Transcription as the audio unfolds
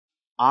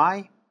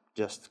I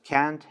just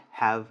can't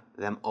have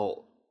them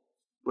all.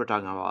 We're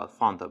talking about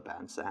fountain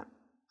pens, and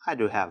I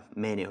do have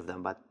many of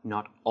them, but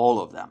not all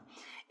of them.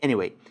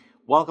 Anyway,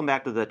 welcome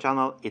back to the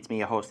channel. It's me,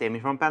 your host Amy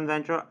from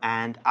PenVenture,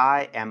 and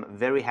I am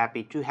very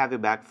happy to have you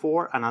back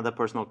for another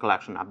personal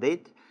collection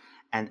update.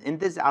 And in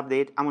this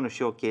update, I'm going to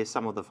showcase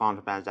some of the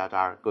fountain pens that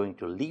are going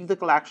to leave the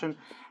collection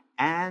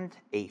and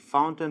a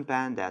fountain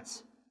pen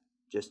that's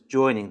just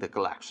joining the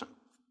collection.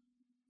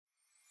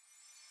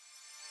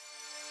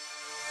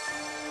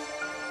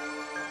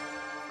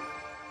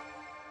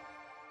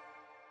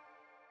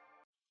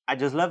 I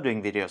just love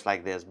doing videos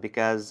like this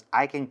because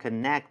I can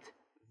connect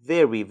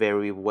very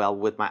well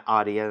with my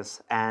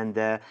audience, and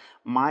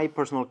my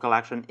personal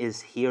collection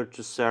is here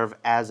to serve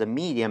as a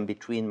medium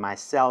between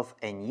myself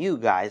and you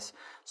guys.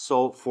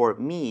 So for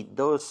me,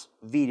 those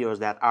videos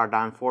that are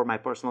done for my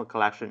personal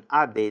collection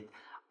update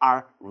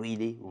are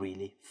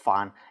really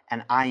fun,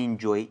 and I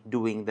enjoy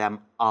doing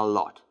them a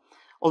lot.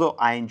 Although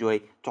I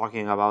enjoy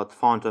talking about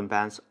fountain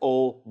pens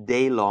all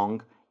day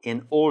long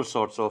in all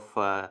sorts of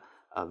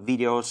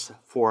videos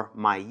for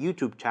my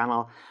YouTube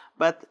channel,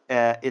 but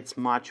it's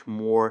much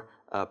more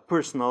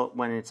personal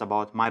when it's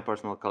about my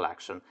personal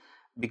collection,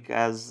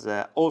 because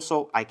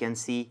also I can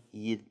see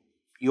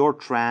your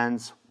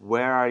trends,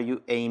 where are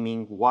you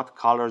aiming, what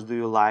colors do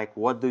you like,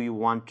 what do you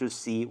want to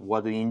see,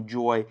 what do you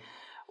enjoy,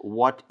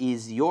 what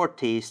is your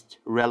taste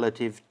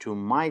relative to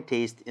my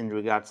taste in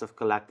regards of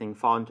collecting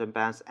fountain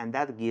pens, and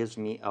that gives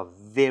me a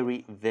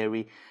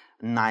very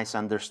nice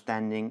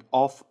understanding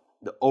of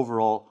the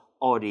overall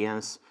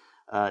audience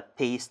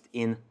taste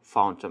in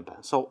fountain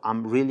pens. So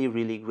I'm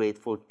really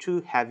grateful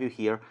to have you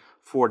here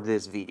for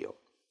this video.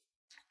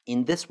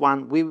 In this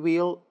one, we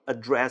will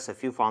address a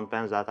few fountain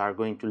pens that are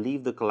going to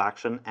leave the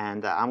collection,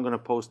 and I'm going to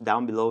post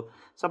down below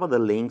some of the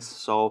links,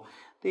 so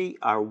they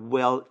are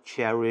well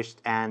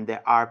cherished and they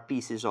are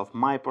pieces of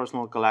my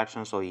personal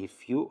collection. So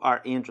if you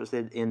are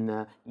interested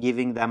in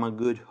giving them a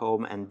good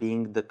home and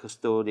being the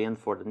custodian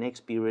for the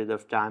next period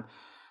of time,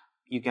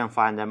 you can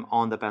find them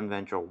on the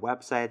PenVenture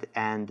website,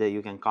 and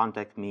you can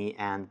contact me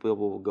and we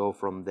will go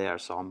from there.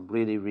 So I'm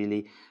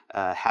really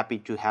happy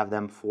to have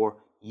them for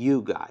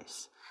you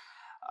guys.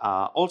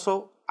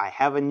 Also, I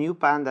have a new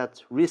pen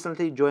that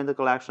recently joined the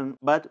collection,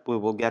 but we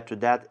will get to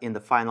that in the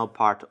final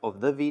part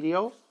of the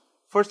video.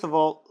 First of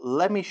all,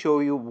 let me show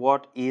you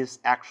what is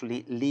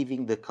actually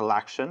leaving the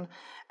collection,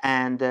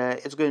 and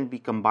it's going to be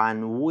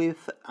combined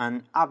with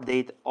an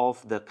update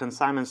of the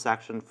consignment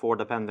section for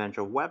the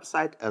PenVenture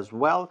website as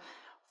well.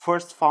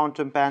 First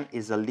fountain pen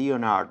is a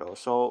Leonardo.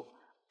 So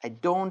I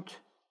don't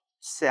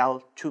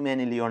sell too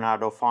many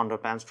Leonardo fountain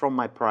pens from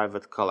my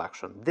private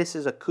collection. This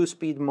is a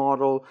Q-Speed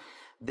model.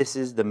 This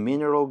is the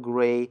mineral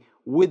gray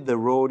with the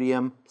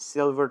rhodium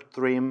silver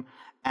trim,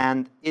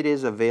 and it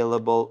is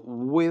available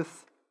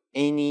with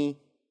any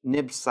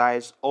nib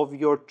size of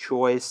your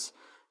choice: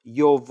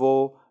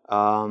 Yovo,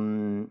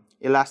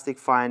 elastic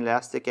fine,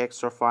 elastic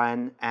extra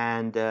fine,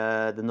 and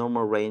the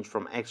normal range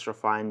from extra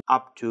fine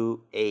up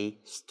to a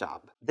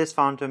stub. This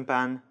fountain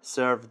pen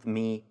served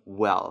me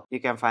well.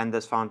 You can find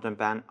this fountain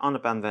pen on the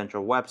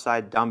PenVenture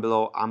website down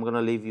below. I'm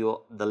gonna leave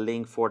you the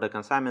link for the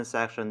consignment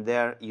section.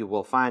 There you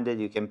will find it.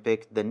 You can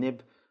pick the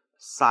nib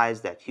size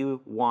that you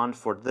want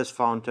for this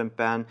fountain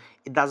pen.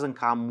 It doesn't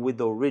come with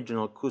the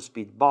original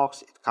Q-Speed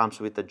box. It comes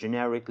with a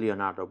generic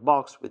Leonardo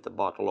box with a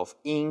bottle of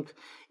ink.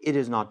 It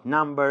is not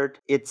numbered.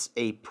 It's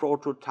a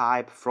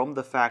prototype from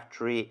the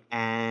factory,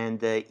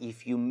 and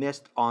if you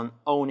missed on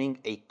owning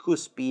a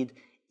Q-Speed,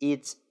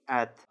 it's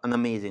at an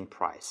amazing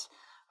price.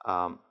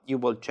 You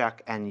will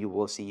check and you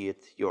will see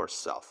it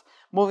yourself.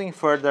 Moving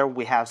further,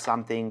 we have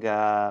something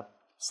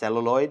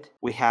celluloid.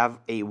 We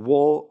have a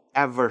Wall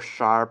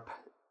Eversharp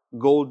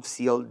gold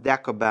seal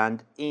decoband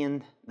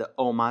in the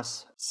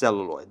OMAS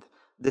celluloid.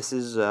 This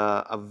is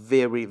a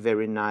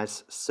very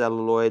nice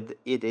celluloid.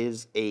 It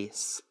is a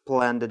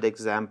splendid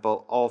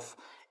example of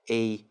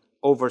a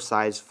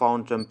oversized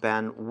fountain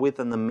pen with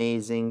an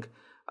amazing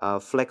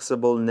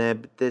flexible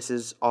nib. This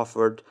is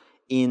offered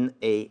in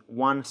a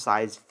one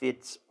size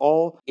fits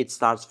all. It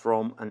starts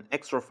from an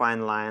extra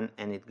fine line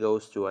and it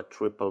goes to a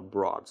triple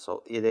broad.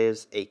 So it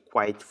is a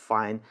quite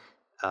fine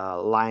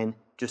line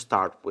to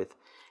start with.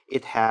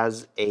 It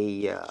has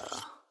a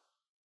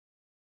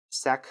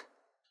sac,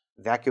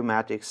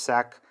 vacuumatic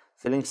sac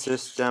filling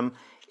system.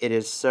 It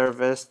is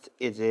serviced.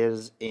 It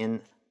is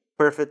in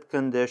perfect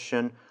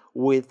condition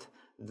with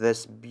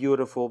this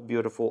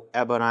beautiful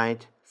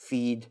ebonite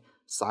feed,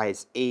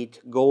 size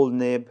 8 gold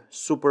nib,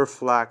 super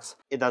flex.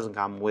 It doesn't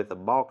come with a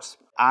box.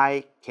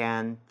 I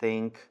can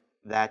think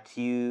that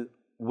you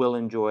will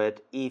enjoy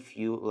it if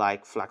you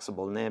like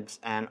flexible nibs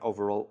and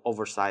overall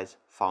oversized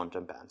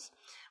fountain pens.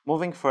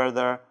 Moving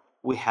further,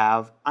 we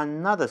have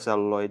another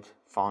celluloid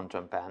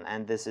fountain pen,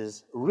 and this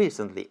is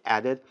recently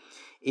added.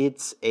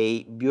 It's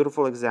a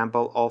beautiful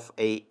example of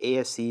a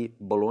ASC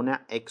Bologna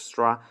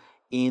Extra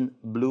in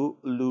Blue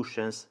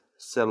Lucians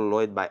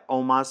celluloid by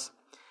OMAS.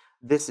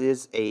 This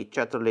is a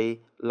Chatterley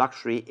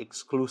luxury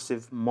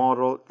exclusive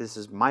model. This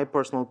is my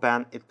personal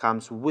pen. It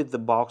comes with the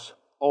box,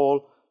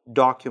 all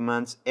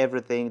documents,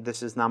 everything.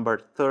 This is number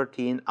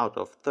 13 out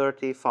of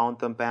 30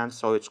 fountain pens,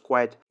 so it's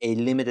quite a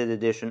limited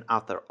edition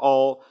after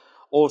all.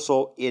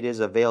 Also, it is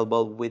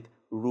available with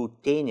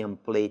ruthenium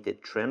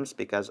plated trims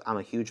because I'm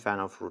a huge fan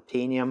of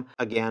ruthenium.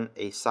 Again,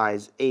 a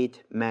size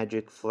 8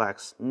 magic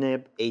flex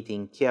nib,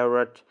 18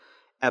 karat,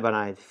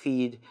 ebonite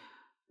feed.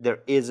 There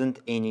isn't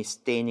any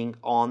staining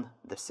on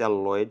the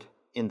celluloid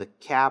in the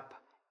cap.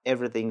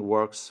 Everything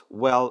works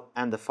well,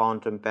 and the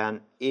fountain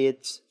pen,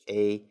 it's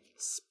a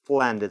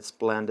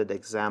splendid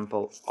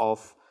example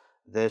of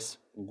this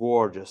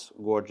gorgeous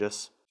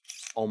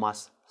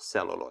OMAS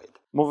celluloid.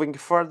 Moving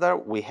further,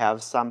 we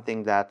have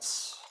something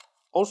that's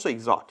also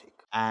exotic,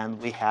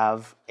 and we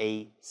have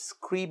a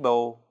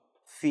SCRIBO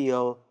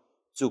Feel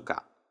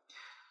Zucca.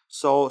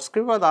 So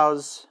SCRIBO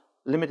does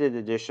limited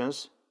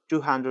editions,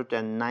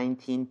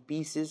 219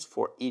 pieces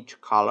for each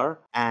color,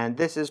 and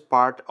this is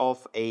part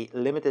of a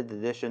limited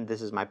edition.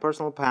 This is my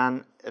personal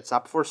pen. It's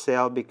up for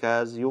sale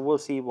because you will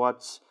see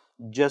what's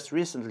just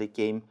recently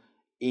came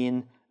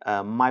in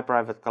my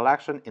private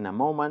collection in a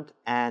moment,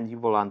 and you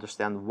will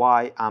understand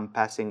why I'm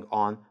passing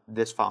on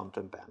this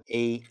fountain pen.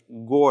 A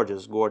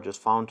gorgeous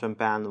fountain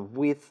pen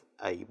with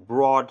a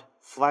broad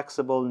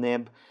flexible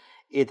nib.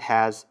 It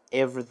has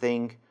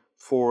everything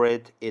for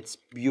it. It's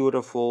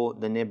beautiful.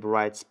 The nib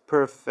writes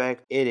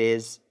perfect. It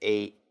is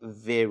a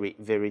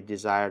very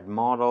desired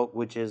model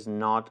which is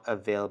not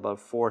available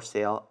for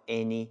sale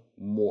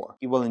anymore.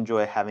 You will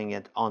enjoy having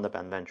it on the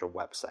PenVenture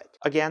website.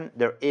 Again,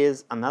 there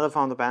is another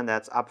fountain pen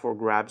that's up for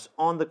grabs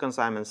on the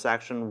consignment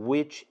section,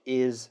 which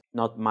is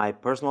not my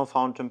personal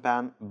fountain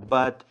pen,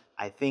 but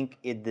I think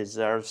it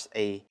deserves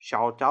a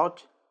shout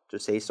out, to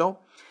say so,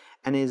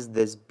 and is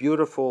this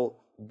beautiful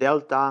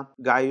Delta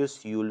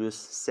Gaius Julius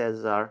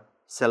Caesar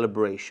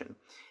Celebration.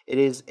 It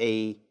is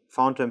a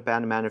fountain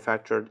pen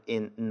manufactured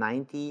in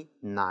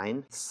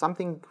 '99.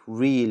 Something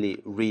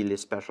really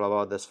special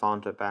about this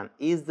fountain pen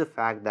is the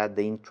fact that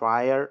the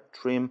entire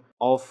trim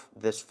of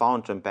this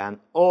fountain pen,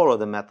 all of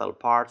the metal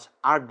parts,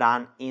 are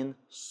done in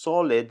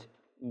solid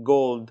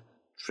gold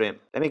trim.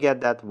 Let me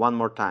get that one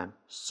more time.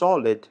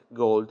 Solid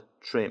gold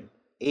trim,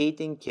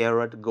 18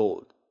 karat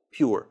gold,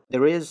 pure.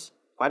 There is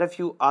quite a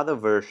few other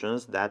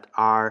versions that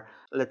are,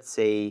 let's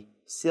say,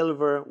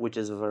 silver, which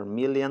is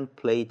vermilion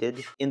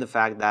plated, in the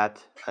fact that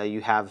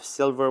you have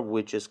silver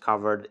which is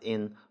covered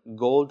in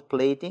gold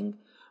plating,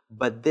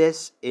 but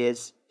this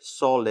is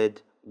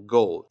solid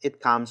gold. It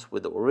comes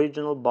with the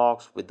original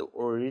box, with the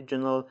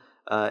original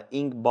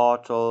ink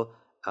bottle,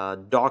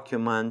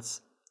 documents,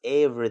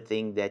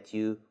 everything that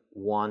you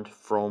want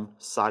from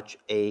such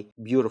a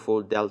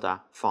beautiful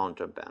Delta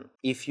fountain pen.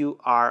 If you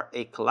are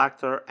a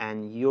collector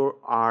and you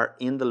are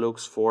in the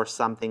looks for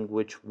something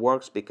which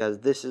works, because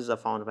this is a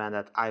fountain pen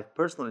that I've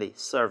personally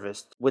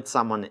serviced with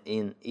someone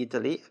in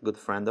Italy, a good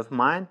friend of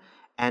mine,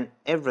 and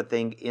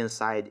everything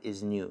inside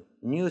is new.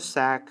 New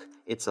sack,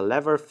 it's a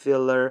lever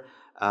filler,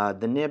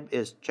 the nib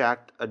is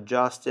checked,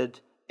 adjusted,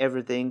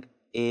 everything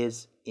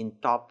is in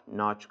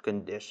top-notch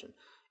condition.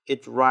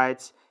 It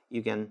writes.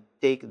 You can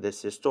take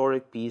this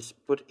historic piece,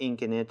 put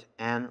ink in it,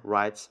 and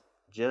writes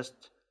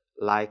just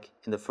like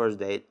in the first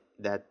day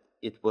that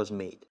it was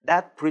made.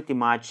 That pretty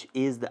much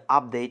is the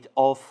update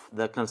of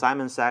the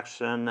consignment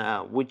section,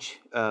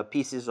 which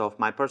pieces of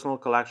my personal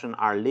collection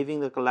are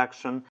leaving the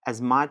collection. As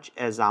much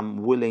as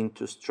I'm willing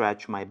to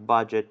stretch my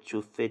budget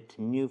to fit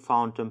new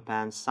fountain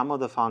pens, some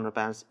of the fountain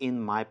pens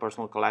in my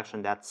personal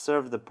collection that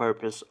serve the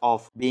purpose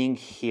of being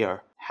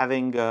here,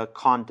 having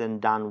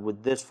content done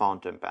with this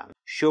fountain pen,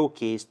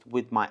 showcased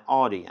with my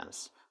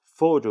audience,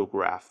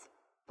 photographed,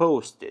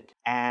 posted,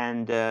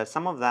 and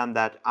some of them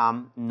that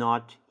I'm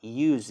not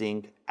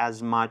using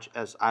as much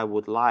as I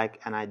would like,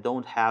 and I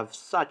don't have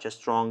such a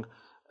strong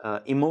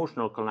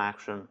emotional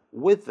connection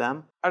with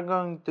them, are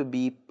going to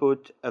be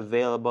put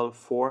available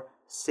for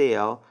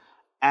sale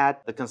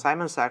at the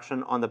consignment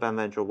section on the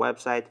PenVenture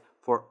website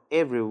for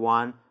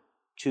everyone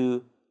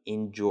to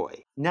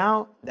enjoy.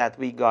 Now that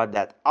we got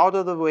that out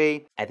of the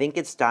way, I think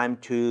it's time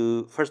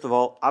to, first of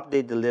all,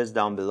 update the list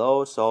down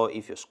below. So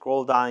if you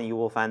scroll down, you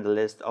will find the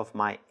list of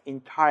my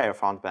entire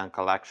fountain pen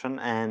collection,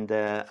 and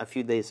a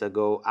few days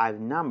ago I've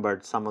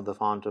numbered some of the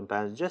fountain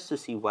pens just to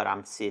see what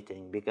I'm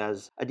sitting,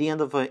 because at the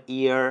end of a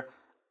year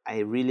I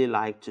really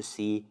like to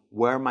see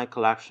where my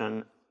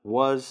collection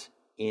was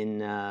in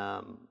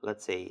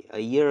let's say a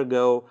year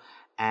ago,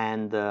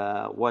 and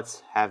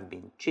what's have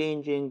been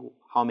changing,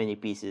 how many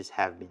pieces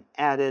have been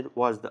added,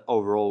 what's the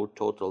overall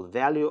total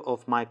value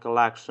of my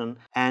collection,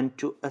 and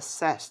to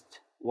assess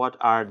what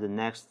are the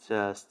next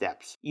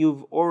steps.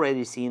 You've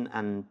already seen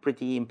a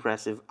pretty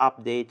impressive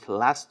update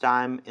last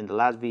time in the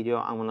last video.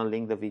 I'm going to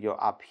link the video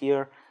up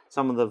here.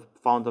 Some of the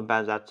fountain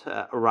pens that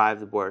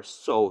arrived were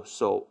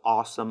so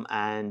awesome,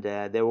 and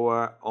they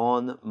were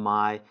on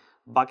my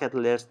bucket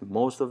list,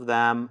 most of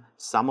them,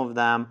 some of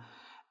them,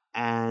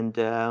 and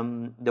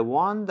the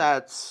one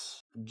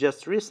that's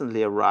just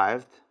recently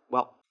arrived,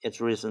 well, it's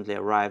recently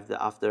arrived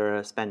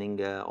after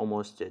spending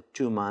almost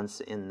 2 months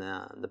in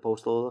the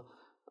postal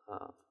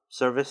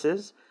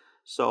services.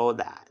 So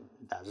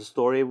that's a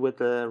story with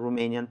the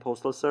Romanian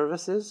Postal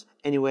Services.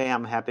 Anyway,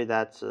 I'm happy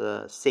that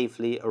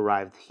safely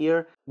arrived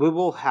here. We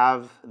will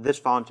have this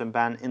fountain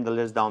pen in the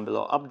list down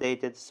below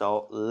updated,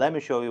 so let me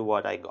show you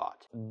what I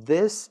got.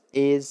 This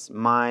is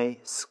my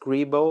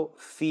Scribo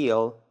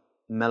Feel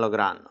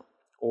Melograno,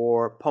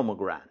 or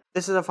pomegranate.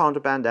 This is a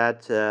fountain pen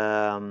that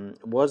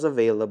was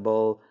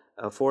available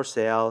for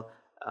sale.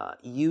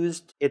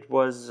 Used. It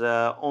was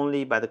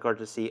only by the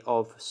courtesy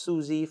of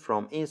Susie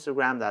from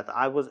Instagram that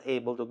I was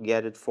able to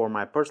get it for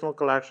my personal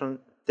collection.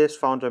 This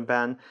fountain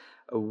pen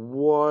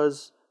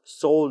was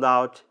sold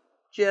out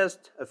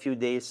just a few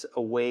days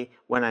away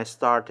when I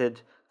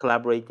started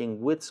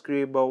collaborating with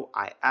Scribo.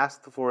 I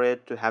asked for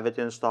it to have it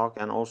in stock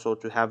and also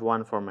to have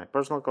one for my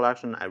personal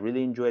collection. I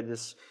really enjoyed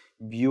this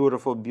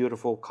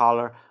beautiful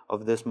color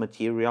of this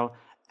material,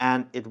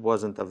 and it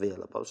wasn't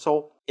available,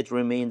 so it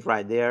remained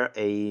right there,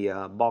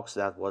 a box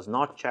that was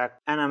not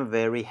checked, and I'm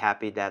very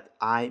happy that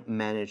I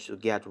managed to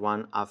get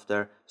one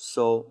after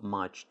so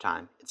much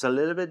time. It's a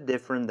little bit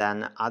different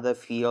than other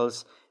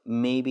feels.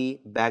 Maybe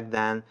back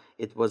then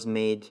it was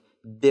made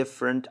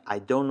different, I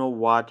don't know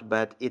what,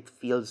 but it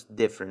feels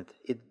different.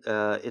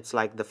 It's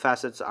like the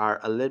facets are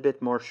a little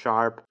bit more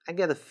sharp. I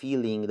get a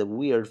feeling, the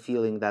weird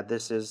feeling, that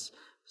this is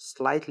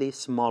slightly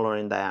smaller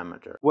in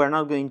diameter. We're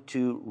not going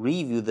to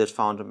review this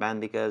fountain pen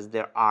because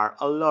there are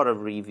a lot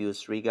of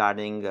reviews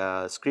regarding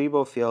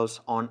Scribo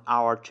feels on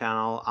our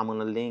channel. I'm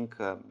gonna link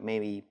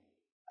maybe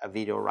a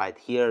video right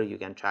here. You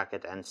can check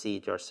it and see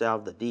it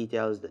yourself, the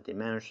details, the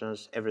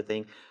dimensions,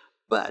 everything.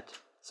 But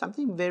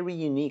something very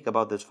unique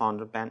about this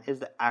fountain pen is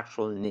the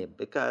actual nib,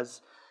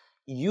 because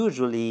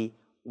usually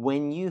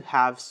when you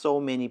have so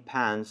many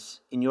pens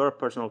in your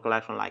personal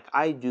collection like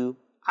I do,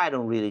 I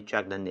don't really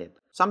check the nib.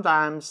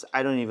 Sometimes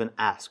I don't even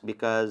ask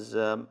because,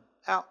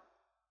 well,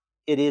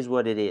 it is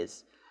what it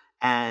is.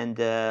 And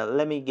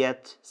let me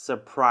get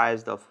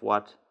surprised of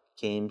what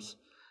came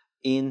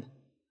in.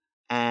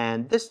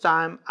 And this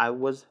time I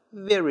was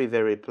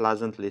very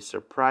pleasantly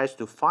surprised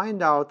to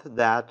find out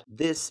that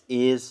this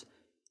is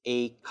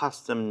a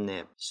custom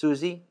nib.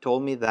 Susie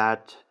told me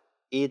that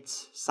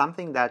it's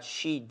something that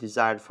she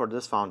desired for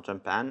this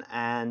fountain pen,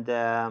 and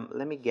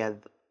let me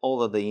get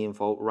all of the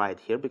info right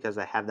here because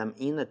I have them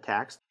in the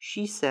text.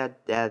 She said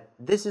that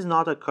this is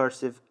not a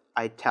cursive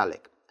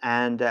italic,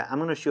 and I'm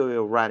going to show you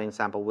a writing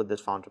sample with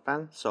this fountain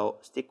pen, so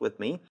stick with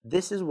me.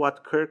 This is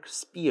what Kirk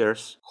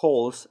Spears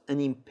calls an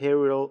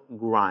imperial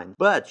grind,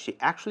 but she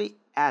actually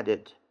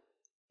added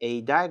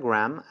a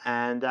diagram,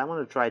 and I'm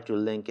going to try to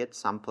link it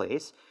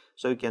someplace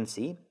so you can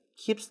see.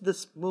 Keeps the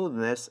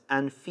smoothness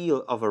and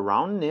feel of a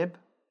round nib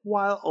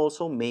while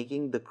also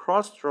making the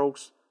cross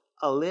strokes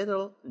a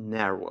little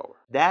narrower.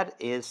 That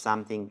is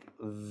something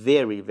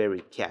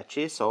very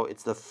catchy. So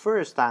it's the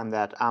first time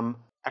that I'm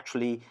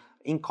actually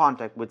in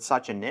contact with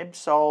such a nib.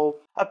 So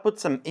I put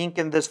some ink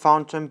in this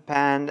fountain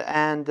pen,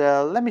 and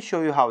let me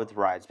show you how it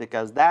writes,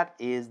 because that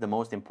is the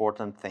most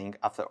important thing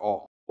after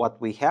all. What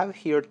we have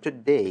here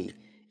today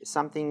is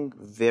something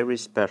very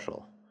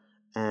special.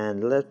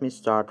 And let me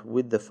start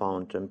with the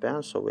fountain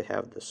pen. So we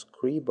have the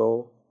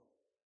Scribo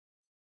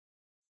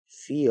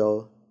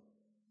Feel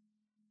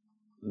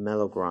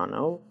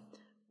Melograno.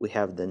 We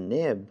have the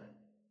nib,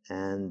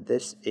 and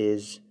this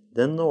is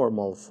the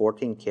normal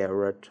 14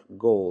 karat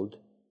gold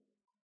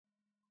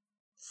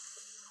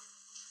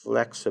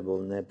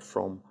flexible nib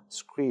from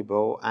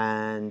Scribo,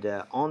 and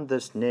on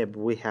this nib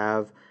we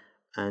have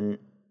an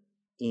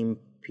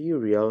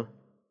imperial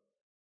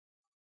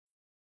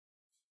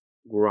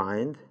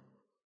grind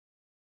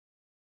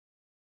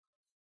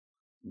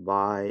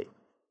by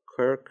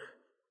Kirk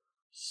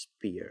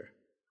Spear.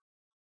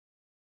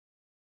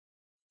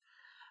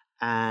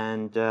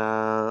 And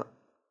the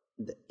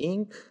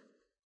ink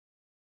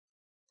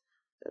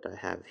that I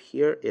have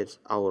here is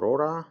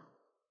Aurora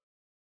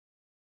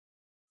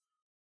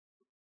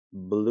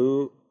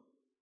Blue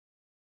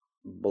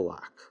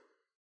Black.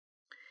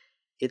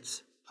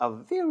 It's a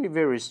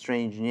very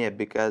strange nib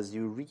because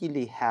you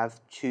really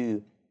have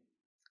to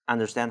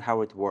understand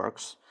how it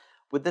works.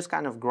 With this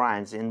kind of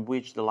grinds in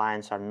which the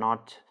lines are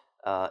not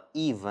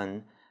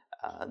even,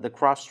 the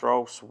cross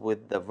strokes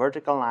with the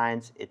vertical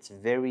lines, it's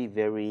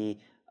very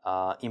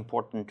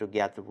important to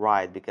get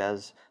right,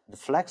 because the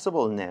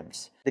flexible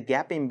nibs, the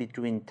gap in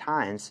between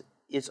tines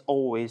is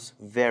always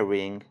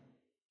varying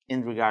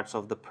in regards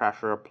of the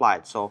pressure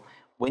applied. So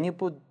when you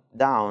put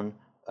down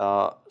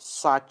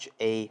such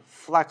a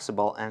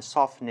flexible and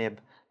soft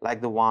nib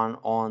like the one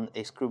on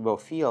a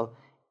Scribo Feel,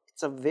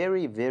 it's a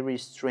very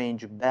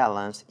strange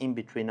balance in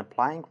between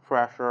applying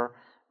pressure,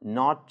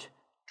 not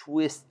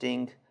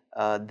twisting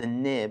the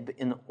nib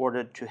in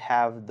order to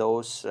have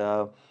those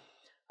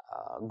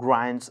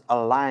grinds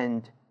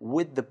aligned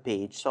with the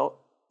page. So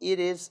it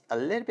is a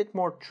little bit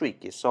more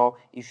tricky. So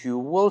if you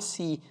will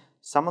see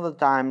some of the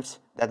times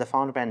that the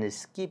fountain pen is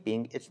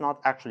skipping, it's not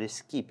actually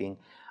skipping.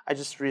 I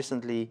just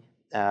recently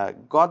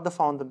got the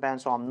fountain pen,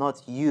 so I'm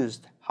not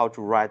used how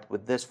to write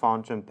with this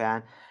fountain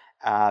pen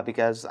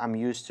because I'm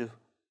used to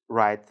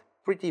write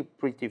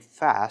pretty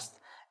fast,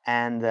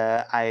 and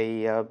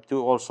I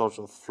do all sorts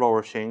of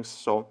flourishings.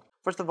 So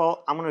first of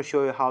all, I'm going to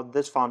show you how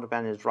this fountain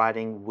pen is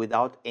writing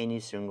without any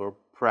single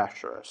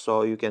pressure.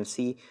 So you can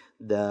see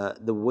the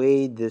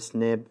way this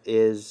nib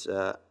is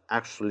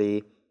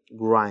actually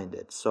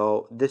grinded.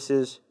 So this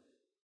is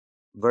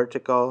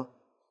vertical,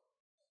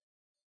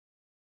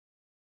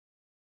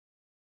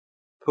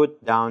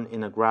 put down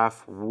in a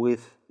graph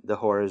with the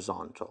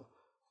horizontal.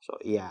 So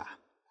yeah,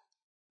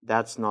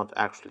 that's not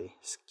actually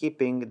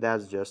skipping,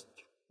 that's just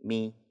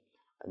me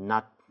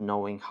not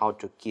knowing how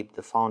to keep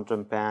the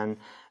fountain pen,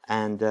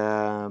 and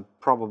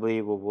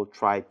probably we will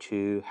try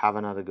to have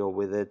another go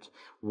with it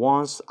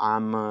once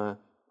I'm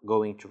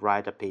going to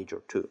write a page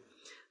or two.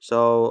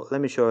 So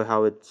let me show you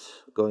how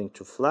it's going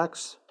to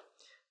flex.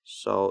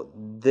 So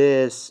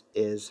this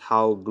is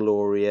how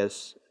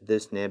glorious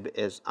this nib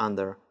is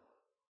under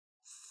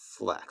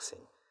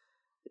flexing.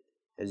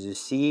 As you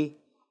see,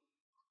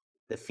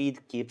 the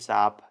feed keeps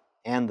up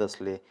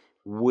endlessly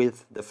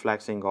with the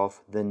flexing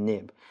of the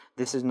nib.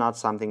 This is not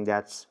something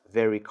that's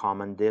very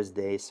common these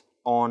days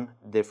on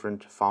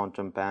different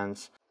fountain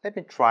pens. Let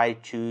me try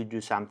to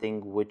do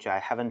something which I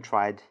haven't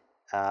tried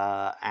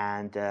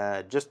and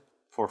just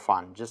for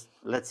fun, just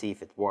let's see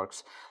if it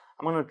works.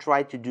 I'm going to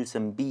try to do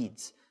some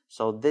beads.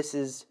 So this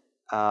is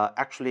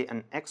actually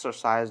an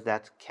exercise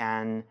that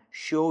can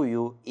show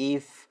you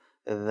if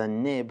the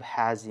nib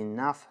has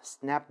enough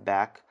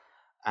snapback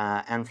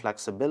and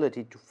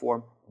flexibility to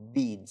form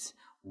beads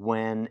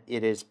when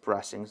it is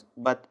pressing.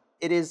 But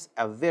it is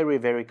a very,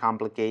 very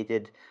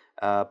complicated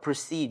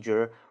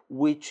procedure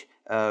which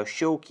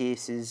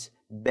showcases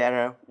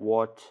better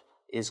what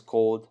is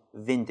called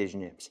vintage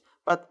nibs.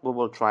 But we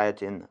will try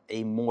it in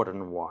a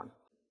modern one.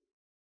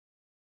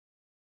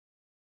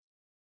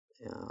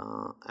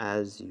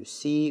 As you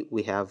see,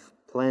 we have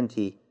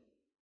plenty.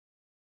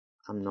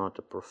 I'm not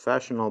a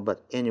professional,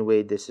 but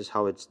anyway, this is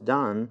how it's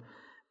done.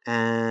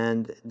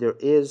 And there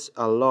is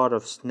a lot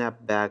of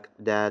snapback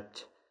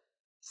that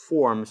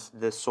forms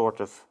this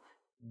sort of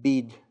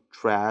bead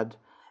thread,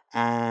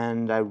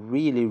 and I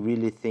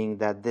really think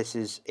that this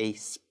is a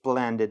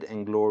splendid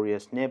and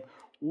glorious nib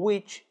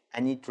which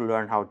I need to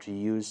learn how to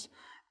use,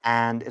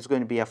 and it's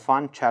going to be a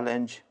fun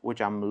challenge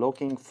which I'm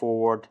looking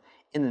forward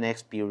in the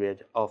next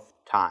period of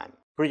time.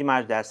 Pretty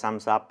much that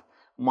sums up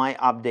my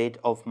update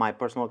of my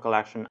personal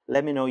collection.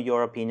 Let me know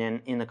your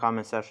opinion in the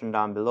comment section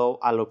down below.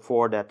 I look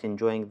forward to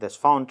enjoying this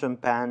fountain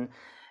pen.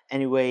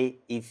 Anyway,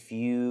 if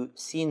you've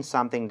seen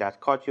something that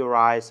caught your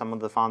eye, some of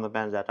the fountain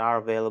pens that are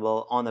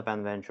available on the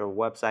PenVenture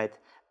website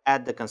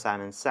at the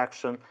consignment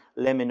section,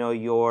 let me know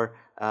your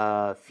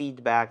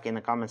feedback in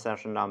the comment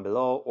section down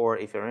below, or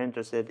if you're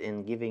interested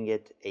in giving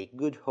it a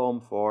good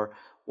home for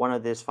one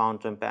of these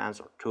fountain pens,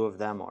 or two of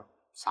them, or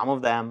some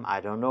of them,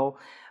 I don't know.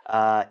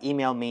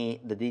 Email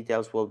me, the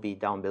details will be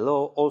down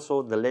below.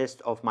 Also, the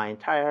list of my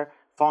entire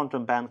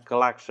fountain pen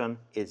collection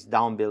is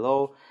down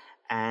below,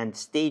 and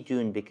stay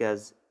tuned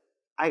because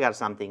I got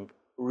something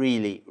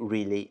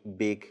really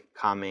big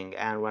coming,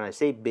 and when I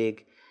say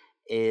big,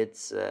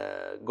 it's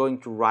going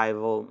to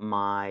rival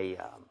my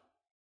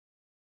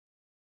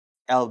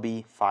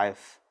LB5,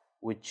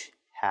 which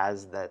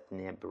has that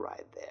nib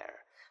right there.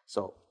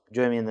 So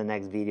join me in the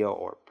next video,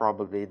 or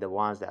probably the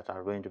ones that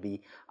are going to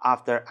be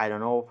after, I don't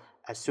know.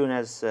 As soon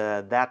as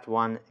that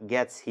one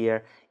gets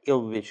here, it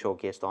will be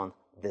showcased on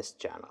this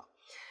channel.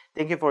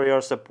 Thank you for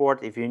your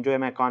support. If you enjoy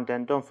my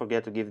content, don't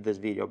forget to give this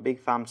video a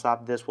big thumbs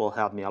up. This will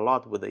help me a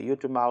lot with the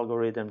YouTube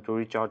algorithm to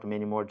reach out to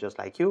many more just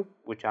like you,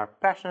 which are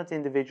passionate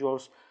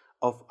individuals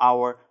of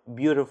our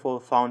beautiful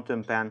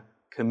fountain pen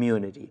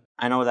community.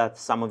 I know that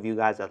some of you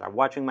guys that are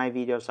watching my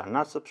videos are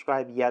not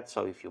subscribed yet,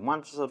 so if you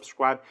want to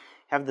subscribe,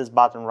 have this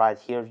button right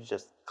here,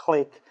 just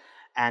click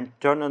and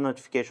turn the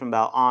notification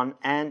bell on.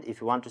 And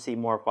if you want to see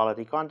more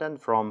quality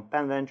content from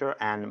PenVenture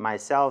and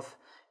myself,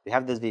 you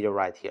have this video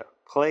right here.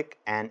 Click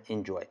and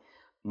enjoy.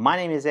 My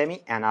name is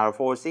Emi, and I look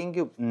forward to seeing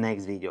you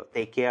next video.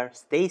 Take care,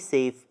 stay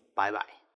safe, bye bye.